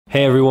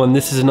Hey everyone,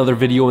 this is another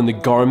video in the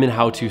Garmin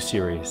how-to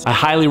series. I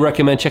highly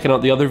recommend checking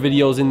out the other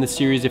videos in the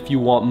series if you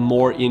want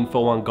more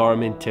info on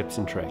Garmin tips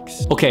and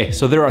tricks. Okay,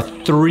 so there are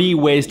 3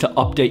 ways to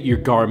update your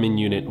Garmin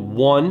unit.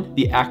 1,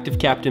 the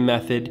ActiveCaptain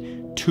method.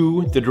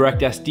 2, the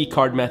direct SD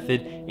card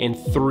method, and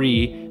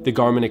 3, the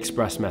Garmin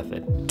Express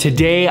method.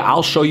 Today,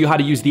 I'll show you how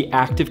to use the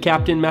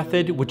ActiveCaptain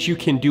method, which you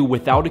can do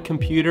without a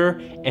computer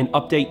and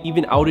update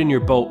even out in your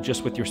boat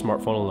just with your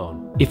smartphone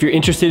alone. If you're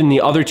interested in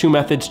the other 2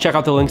 methods, check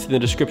out the links in the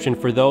description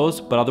for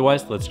those, but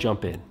otherwise, let's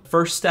jump in.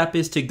 First step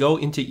is to go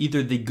into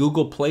either the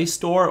Google Play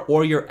Store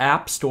or your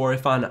App Store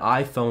if on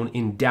iPhone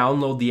and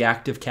download the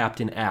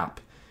ActiveCaptain app.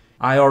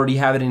 I already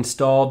have it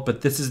installed,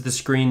 but this is the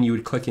screen you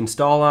would click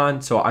install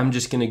on, so I'm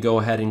just gonna go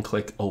ahead and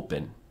click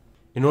open.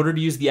 In order to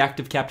use the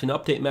ActiveCaptain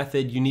update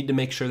method, you need to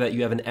make sure that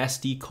you have an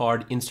SD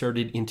card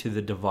inserted into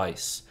the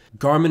device.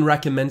 Garmin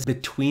recommends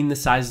between the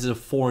sizes of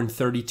 4 and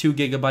 32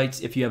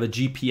 gigabytes. If you have a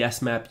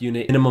GPSMAP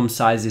unit, minimum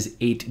size is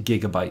 8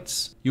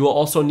 gigabytes. You will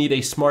also need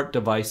a smart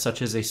device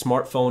such as a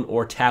smartphone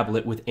or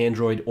tablet with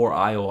Android or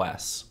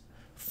iOS.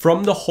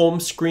 From the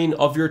home screen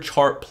of your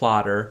chart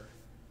plotter,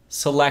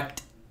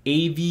 select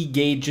AV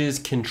Gauges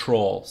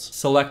Controls.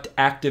 Select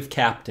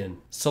ActiveCaptain.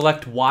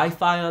 Select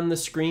Wi-Fi on the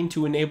screen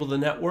to enable the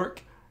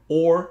network,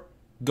 or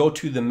go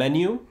to the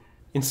menu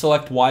and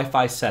select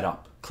Wi-Fi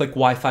Setup. Click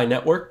Wi-Fi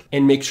Network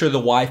and make sure the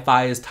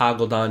Wi-Fi is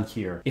toggled on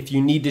here. If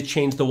you need to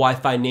change the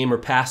Wi-Fi name or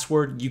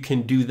password, you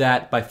can do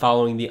that by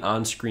following the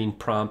on-screen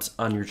prompts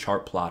on your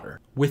chart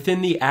plotter.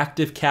 Within the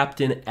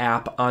ActiveCaptain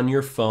app on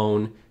your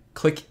phone,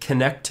 click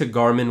Connect to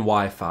Garmin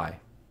Wi-Fi.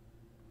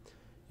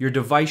 Your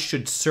device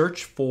should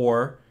search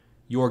for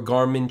your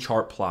Garmin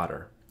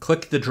Chartplotter.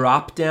 Click the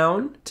drop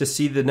down to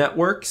see the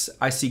networks.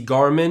 I see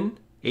Garmin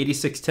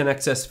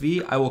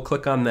 8610XSV. I will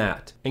click on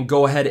that and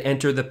go ahead and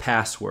enter the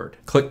password.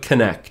 Click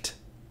connect.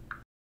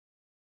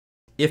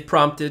 If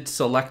prompted,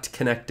 select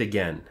connect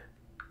again.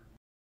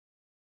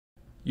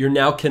 You're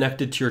now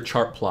connected to your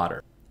chart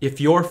plotter. If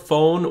your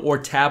phone or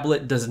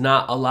tablet does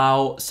not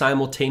allow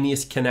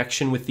simultaneous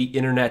connection with the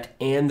internet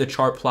and the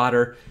chart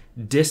plotter,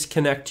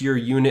 disconnect your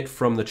unit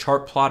from the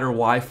chart plotter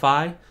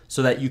Wi-Fi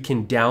so that you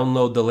can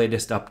download the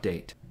latest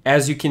update.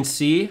 As you can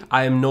see,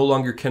 I am no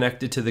longer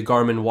connected to the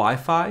Garmin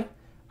Wi-Fi.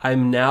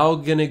 I'm now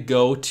gonna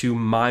go to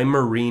My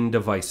Marine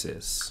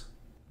Devices.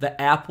 The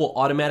app will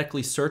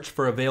automatically search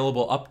for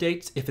available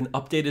updates. If an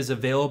update is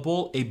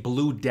available, a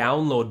blue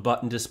download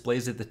button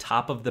displays at the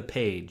top of the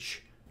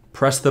page.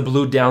 Press the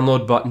blue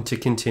download button to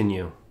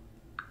continue.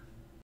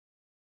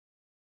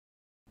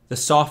 The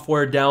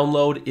software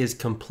download is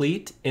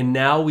complete, and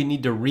now we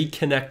need to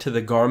reconnect to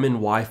the Garmin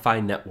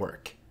Wi-Fi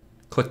network.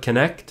 Click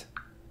Connect,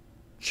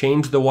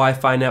 change the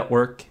Wi-Fi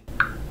network,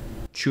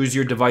 choose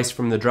your device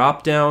from the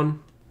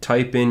drop-down,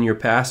 type in your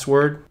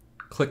password,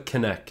 click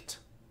Connect.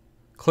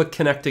 Click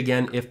Connect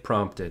again if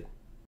prompted.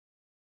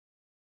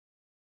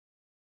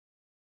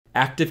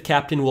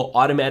 ActiveCaptain will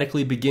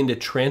automatically begin to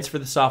transfer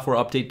the software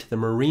update to the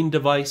Marine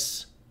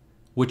device,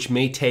 which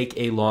may take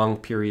a long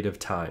period of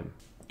time.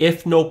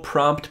 If no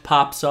prompt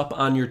pops up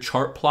on your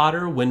chart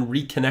plotter when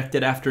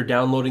reconnected after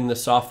downloading the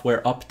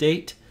software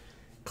update,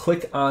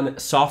 click on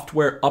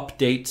Software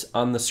Updates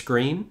on the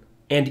screen.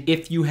 And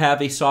if you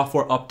have a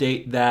software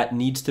update that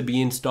needs to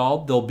be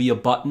installed, there'll be a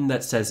button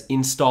that says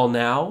Install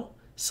Now.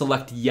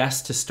 Select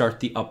Yes to start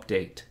the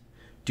update.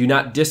 Do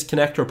not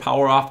disconnect or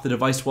power off the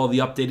device while the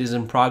update is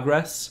in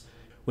progress.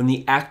 When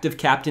the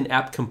ActiveCaptain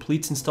app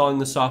completes installing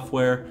the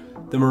software,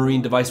 the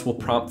Marine device will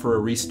prompt for a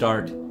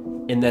restart,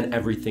 and then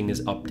everything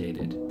is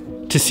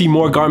updated. To see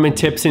more Garmin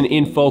tips and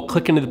info,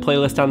 click into the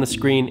playlist on the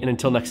screen, and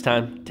until next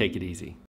time, take it easy.